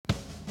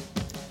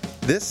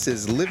This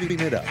is Living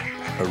It Up,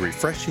 a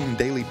refreshing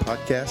daily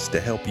podcast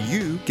to help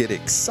you get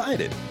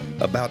excited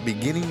about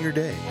beginning your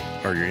day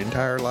or your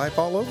entire life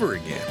all over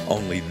again.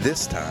 Only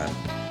this time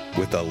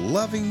with a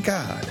loving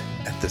God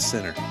at the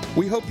center.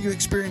 We hope you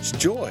experience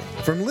joy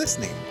from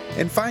listening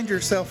and find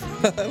yourself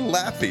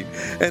laughing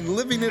and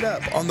living it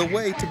up on the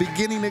way to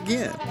beginning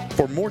again.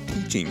 For more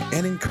teaching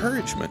and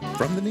encouragement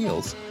from the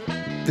Neils,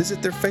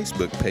 visit their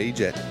Facebook page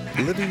at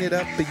Living It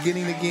Up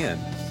Beginning Again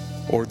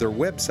or their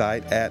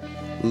website at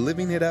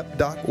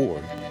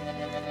livingitup.org.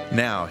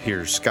 Now,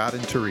 here's Scott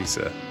and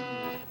Teresa.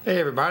 Hey,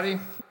 everybody.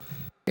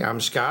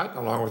 I'm Scott,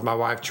 along with my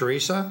wife,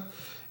 Teresa,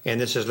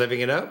 and this is Living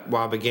It Up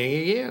While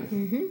Beginning Again.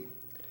 Mm-hmm.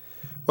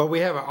 Well, we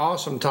have an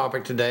awesome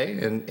topic today,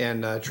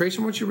 and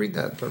Teresa, why don't you read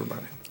that for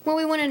everybody? Well,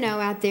 we want to know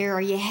out there,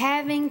 are you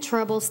having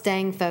trouble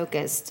staying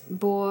focused?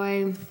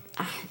 Boy,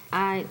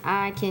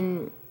 I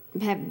can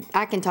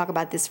talk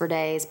about this for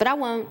days, but I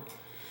won't.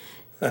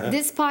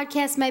 This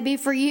podcast may be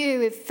for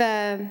you if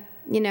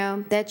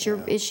that's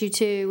your issue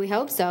too. We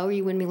hope so, or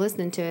you wouldn't be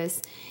listening to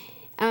us.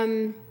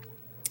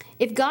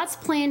 If God's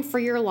plan for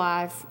your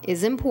life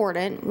is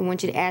important, we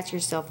want you to ask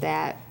yourself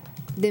that.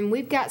 Then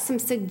we've got some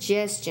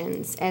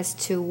suggestions as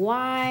to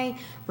why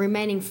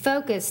remaining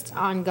focused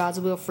on God's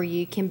will for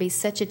you can be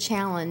such a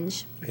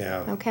challenge.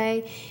 Yeah.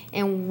 Okay?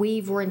 And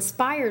we're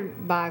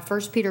inspired by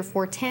 1 Peter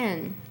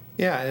 4:10.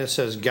 Yeah, it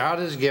says, God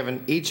has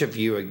given each of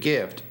you a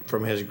gift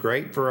from his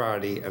great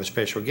variety of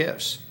special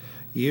gifts.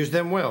 Use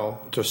them well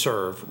to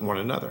serve one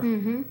another.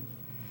 Mm-hmm.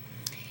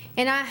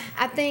 And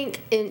I think,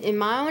 in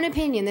my own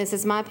opinion, this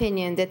is my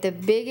opinion, that the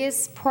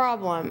biggest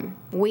problem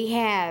we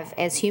have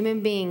as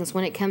human beings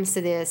when it comes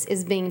to this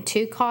is being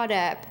too caught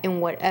up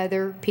in what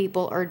other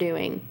people are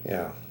doing.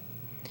 Yeah.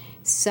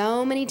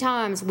 So many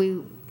times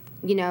we,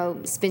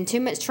 spend too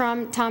much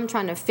time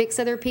trying to fix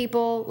other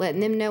people,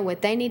 letting them know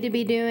what they need to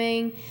be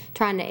doing,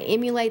 trying to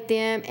emulate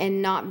them,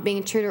 and not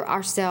being true to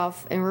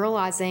ourselves and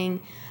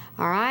realizing,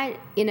 all right,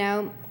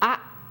 I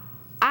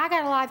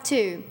got a life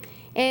too.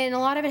 And a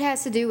lot of it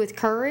has to do with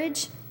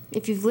courage.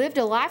 If you've lived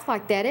a life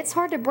like that, it's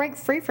hard to break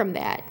free from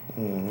that.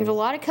 Mm-hmm. There's a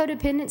lot of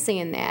codependency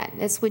in that.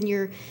 That's when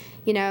you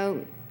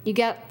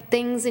got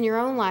things in your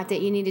own life that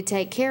you need to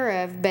take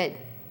care of, but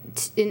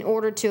in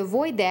order to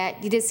avoid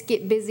that, you just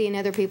get busy in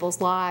other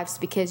people's lives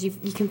because you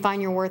can find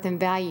your worth and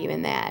value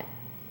in that.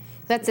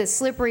 That's a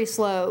slippery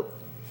slope.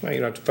 Well,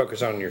 you don't have to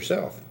focus on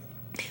yourself.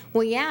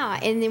 Well, yeah,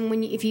 and then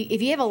if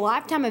you have a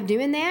lifetime of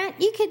doing that,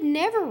 you could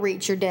never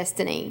reach your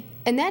destiny,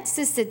 and that's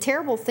just a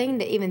terrible thing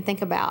to even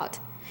think about.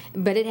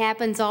 But it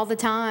happens all the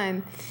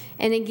time,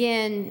 and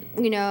again,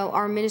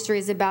 our ministry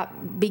is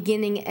about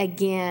beginning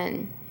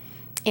again,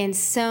 and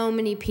so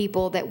many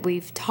people that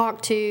we've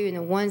talked to and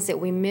the ones that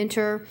we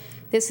mentor.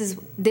 This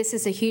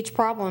is a huge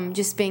problem,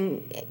 just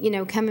being,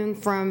 coming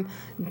from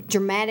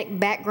dramatic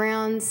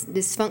backgrounds,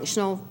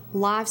 dysfunctional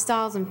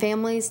lifestyles and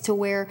families, to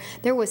where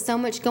there was so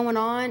much going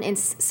on and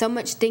so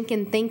much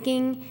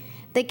thinking,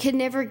 they could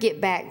never get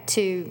back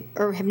to,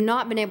 or have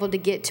not been able to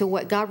get to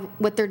what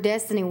their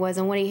destiny was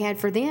and what He had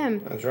for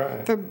them. That's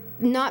right. For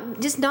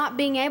not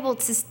being able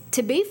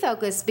to be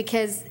focused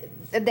because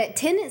of that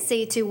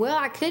tendency to,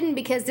 I couldn't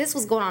because this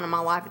was going on in my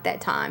life at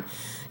that time.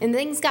 And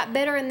things got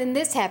better, and then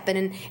this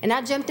happened, and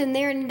I jumped in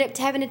there and ended up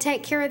having to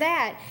take care of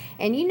that.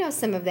 And you know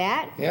some of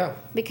that. Yeah.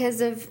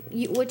 Because of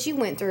what you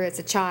went through as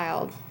a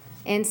child.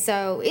 And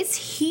so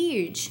it's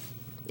huge.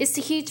 It's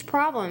a huge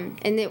problem.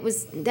 And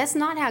that's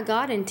not how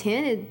God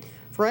intended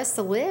for us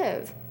to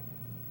live.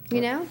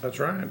 That's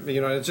right.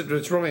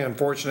 It's really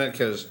unfortunate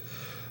because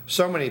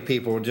so many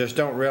people just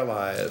don't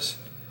realize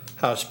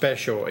how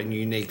special and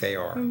unique they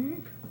are.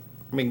 Mm-hmm.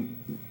 I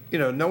mean,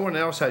 no one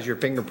else has your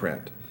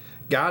fingerprint.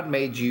 God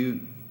made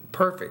you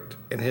perfect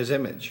in His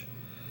image,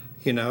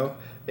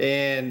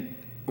 and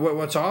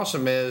what's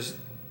awesome is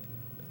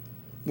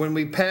when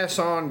we pass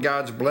on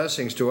God's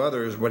blessings to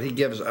others, what He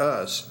gives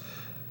us,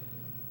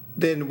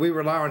 then we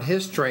rely on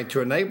His strength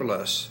to enable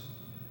us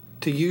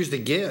to use the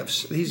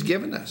gifts He's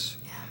given us.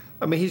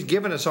 I mean, He's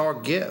given us all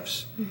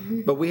gifts,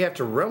 mm-hmm. but we have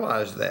to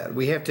realize that.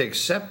 We have to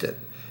accept it.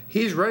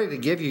 He's ready to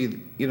give you,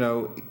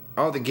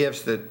 all the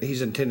gifts that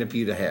He's intended for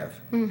you to have.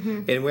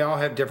 Mm-hmm. And we all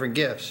have different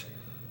gifts,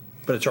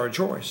 but it's our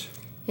choice.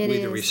 We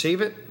either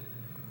receive it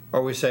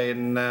or we say,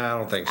 nah, I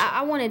don't think so.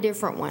 I want a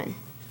different one.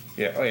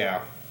 Yeah. Oh,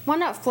 yeah. Why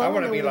not flow? I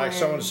want to be like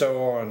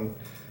so-and-so on,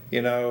 the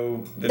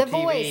TV.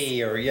 Voice.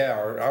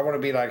 Or I want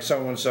to be like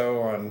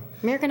so-and-so on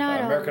American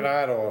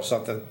Idol or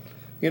something.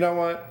 You know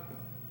what?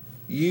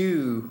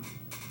 You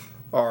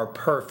are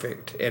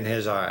perfect in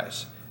His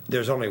eyes.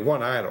 There's only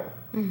one idol,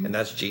 mm-hmm. and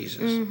that's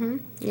Jesus. Mm-hmm.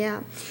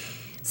 Yeah.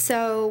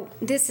 So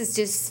this is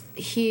just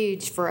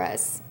huge for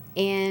us,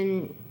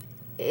 and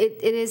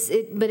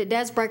but it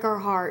does break our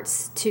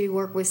hearts to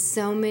work with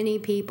so many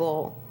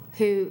people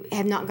who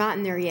have not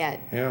gotten there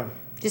yet. Yeah.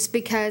 Just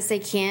because they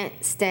can't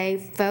stay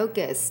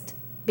focused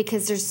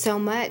because there's so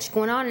much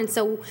going on. And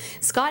so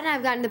Scott and I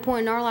have gotten to the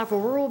point in our life where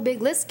we're real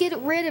big. Let's get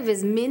rid of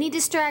as many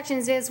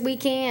distractions as we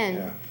can.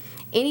 Yeah.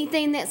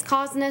 Anything that's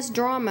causing us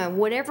drama,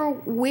 whatever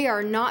we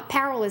are not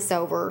powerless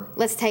over,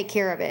 let's take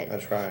care of it.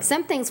 That's right.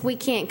 Some things we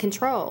can't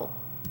control.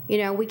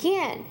 We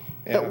can't.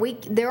 Yeah.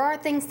 But there are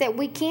things that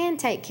we can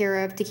take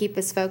care of to keep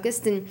us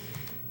focused. And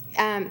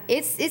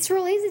it's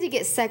real easy to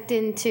get sucked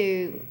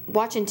into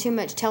watching too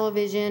much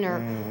television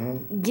or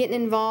getting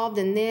involved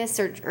in this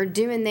or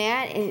doing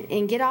that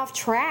and get off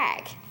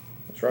track.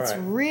 That's right. It's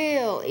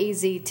real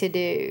easy to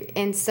do.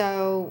 And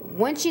so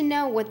once you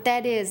know what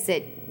that is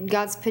that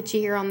God's put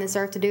you here on this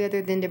earth to do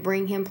other than to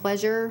bring him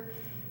pleasure,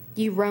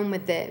 you run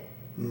with it.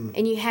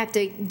 And you have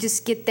to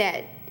just get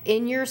that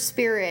in your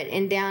spirit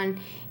and down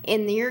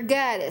in your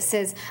gut. It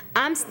says,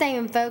 I'm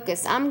staying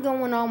focused. I'm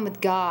going on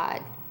with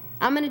God.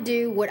 I'm going to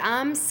do what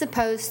I'm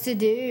supposed to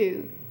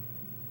do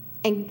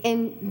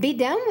and be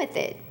done with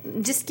it.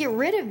 Just get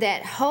rid of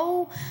that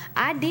whole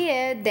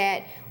idea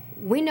that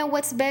we know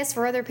what's best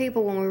for other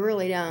people when we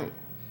really don't.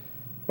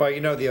 Well,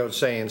 the old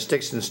saying,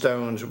 sticks and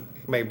stones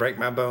may break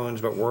my bones,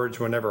 but words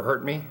will never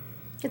hurt me.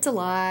 It's a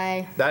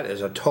lie. That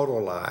is a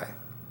total lie.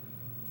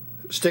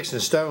 Sticks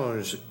and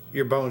stones,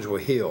 your bones will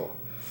heal.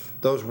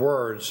 Those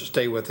words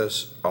stay with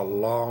us a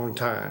long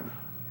time.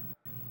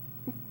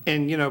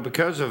 And,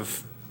 because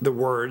of the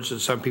words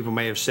that some people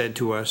may have said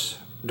to us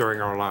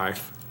during our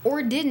life,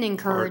 Or didn't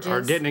encourage us.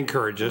 or didn't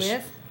encourage us,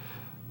 with.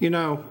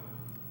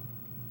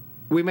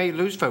 we may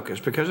lose focus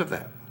because of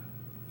that.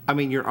 I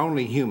mean, you're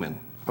only human,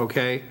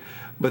 okay?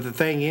 But the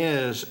thing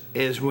is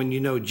when you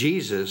know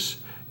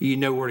Jesus, you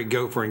know where to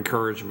go for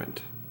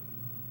encouragement.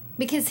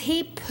 Because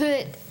he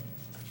put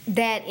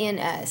that in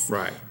us.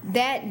 Right.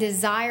 That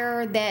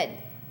desire that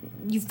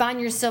you find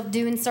yourself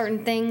doing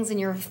certain things in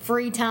your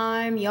free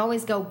time, you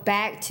always go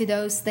back to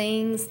those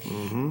things.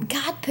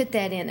 God put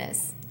that in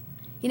us.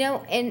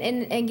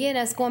 And again,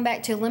 us going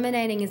back to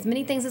eliminating as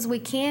many things as we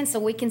can so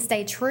we can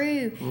stay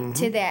true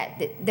to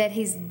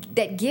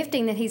that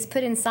gifting that he's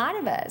put inside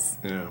of us.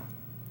 Yeah.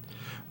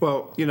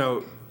 Well,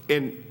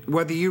 and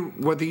whether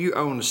you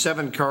own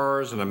 7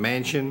 cars and a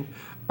mansion,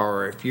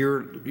 or if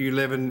you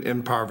live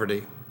in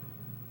poverty,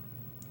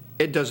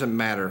 it doesn't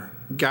matter.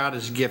 God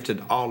has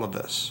gifted all of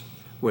us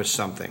with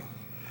something.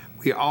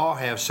 We all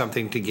have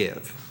something to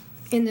give.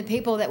 And the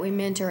people that we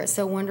mentor, it's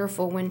so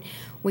wonderful when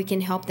we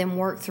can help them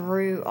work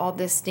through all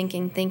this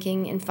stinking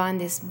thinking and find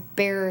this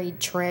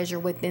buried treasure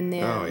within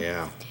them. Oh,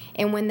 yeah.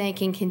 And when they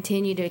can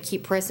continue to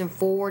keep pressing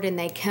forward and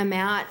they come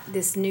out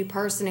this new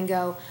person and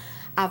go,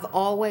 I've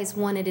always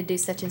wanted to do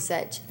such and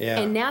such. Yeah.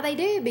 And now they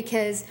do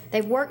because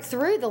they've worked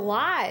through the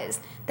lies.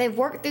 They've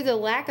worked through the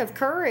lack of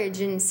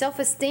courage and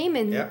self-esteem.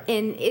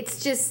 And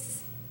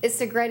it's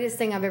the greatest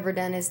thing I've ever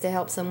done is to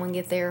help someone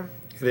get there.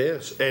 It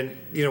is. And,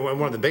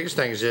 one of the biggest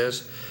things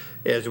is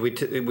we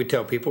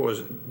tell people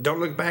is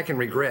don't look back and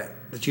regret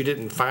that you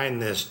didn't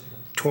find this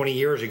 20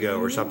 years ago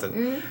or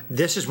something.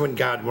 This is when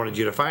God wanted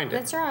you to find it.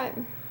 That's right.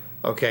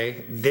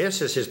 Okay?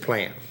 This is his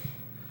plan.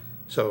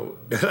 So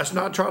let's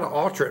not try to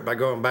alter it by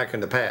going back in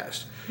the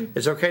past.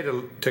 It's okay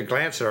to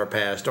glance at our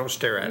past. Don't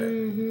stare at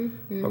it.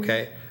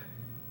 Okay?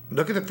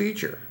 Look at the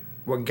future.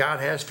 What God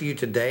has for you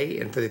today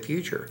and for the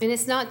future. And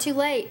it's not too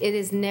late. It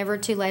is never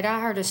too late.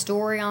 I heard a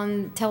story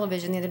on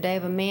television the other day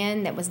of a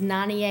man that was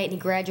 98 and he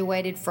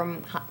graduated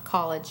from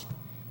college.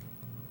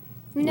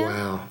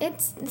 Wow.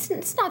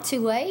 It's not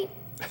too late.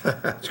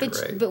 That's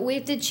great. But we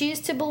have to choose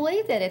to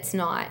believe that it's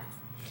not.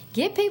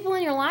 Get people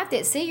in your life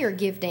that see your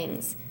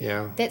giftings.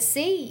 Yeah. That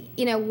see,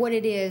 what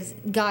it is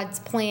God's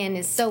plan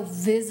is so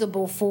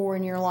visible for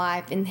in your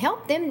life and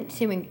help them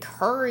to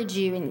encourage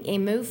you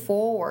and move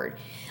forward.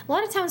 A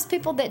lot of times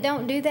people that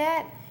don't do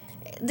that,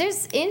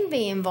 there's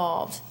envy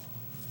involved.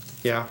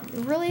 Yeah.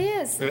 It really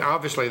is. And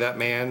obviously that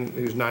man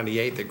who's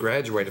 98 that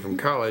graduated from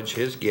college,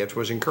 his gift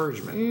was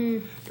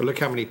encouragement. But look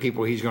how many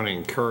people he's going to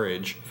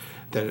encourage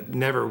that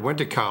never went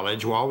to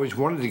college, who always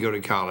wanted to go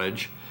to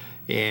college.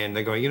 And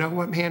they go, you know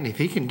what, man, if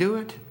he can do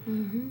it,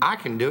 I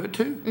can do it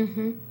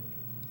too.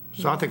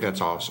 So I think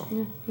that's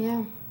awesome.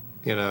 Yeah.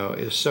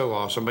 It's so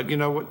awesome. But you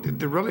know what,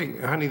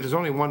 honey, there's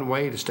only one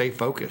way to stay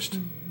focused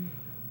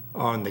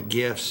on the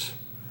gifts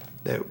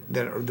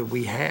that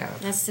we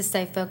have. That's to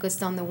stay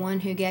focused on the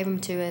one who gave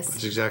them to us.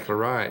 That's exactly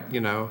right,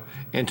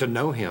 and to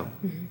know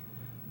him.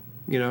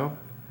 Do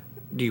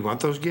you want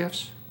those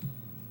gifts?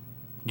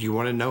 Do you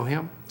want to know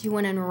him? Do you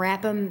want to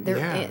unwrap them?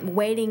 They're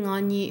waiting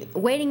on you,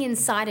 waiting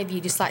inside of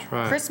you, just like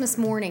right. Christmas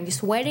morning,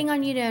 just waiting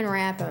on you to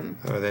unwrap them.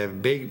 They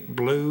have big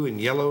blue and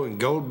yellow and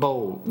gold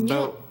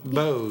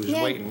bows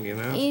waiting,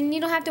 And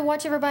you don't have to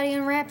watch everybody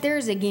unwrap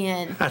theirs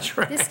again. That's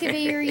right. This could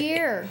be your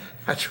year.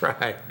 That's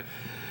right.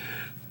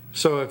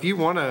 So if you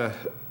want to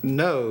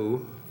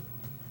know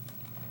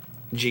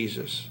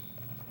Jesus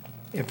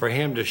and for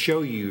him to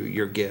show you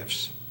your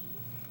gifts,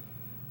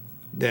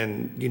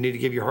 then you need to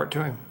give your heart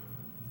to him.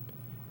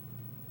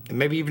 And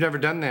maybe you've never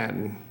done that,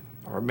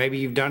 or maybe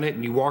you've done it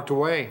and you walked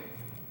away.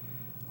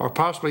 Or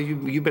possibly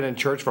you've been in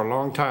church for a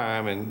long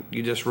time and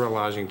you're just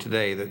realizing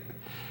today that,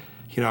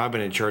 I've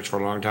been in church for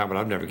a long time, but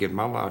I've never given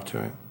my life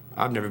to him.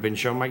 I've never been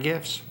shown my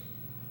gifts.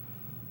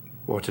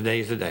 Well,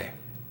 today's the day.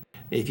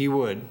 If you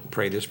would,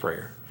 pray this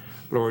prayer.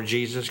 Lord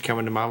Jesus, come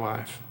into my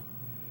life.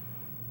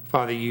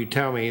 Father, you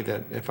tell me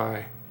that if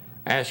I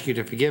ask you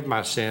to forgive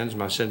my sins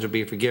will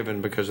be forgiven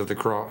because of the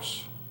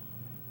cross.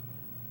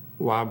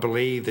 Well, I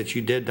believe that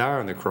you did die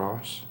on the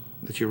cross,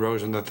 that you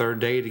rose on the third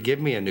day to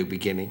give me a new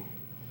beginning.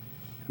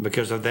 And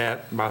because of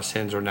that, my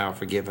sins are now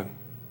forgiven.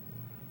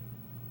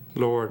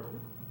 Lord,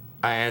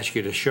 I ask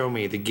you to show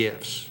me the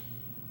gifts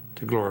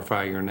to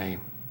glorify your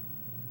name.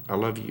 I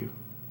love you.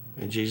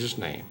 In Jesus'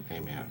 name,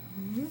 amen.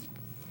 Mm-hmm.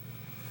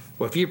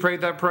 Well, if you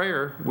prayed that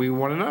prayer, we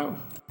want to know.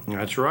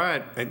 That's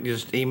right.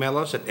 Just email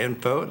us at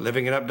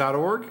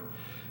info@livingitup.org.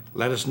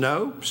 Let us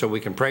know so we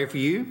can pray for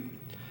you.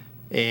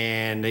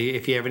 And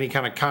if you have any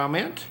kind of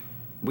comment,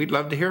 we'd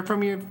love to hear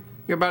from you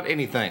about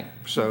anything.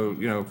 So,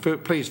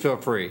 please feel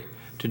free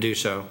to do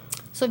so.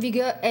 So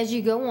as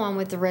you go on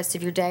with the rest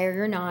of your day or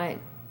your night,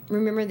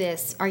 remember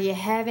this. Are you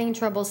having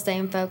trouble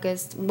staying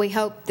focused? We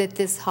hope that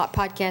this hot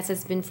podcast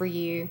has been for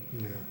you.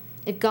 Yeah.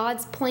 If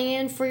God's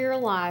plan for your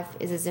life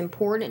is as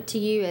important to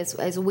you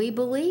as we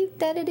believe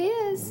that it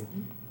is,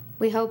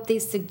 we hope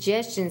these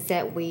suggestions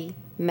that we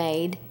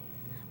made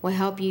will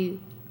help you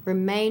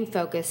remain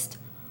focused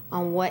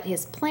on what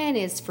His plan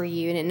is for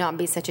you and it not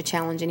be such a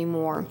challenge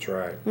anymore. That's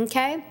right.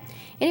 Okay?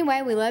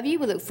 Anyway, we love you.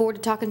 We look forward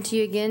to talking to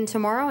you again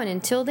tomorrow. And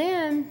until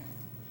then,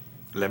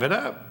 live it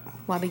up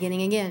while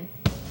beginning again.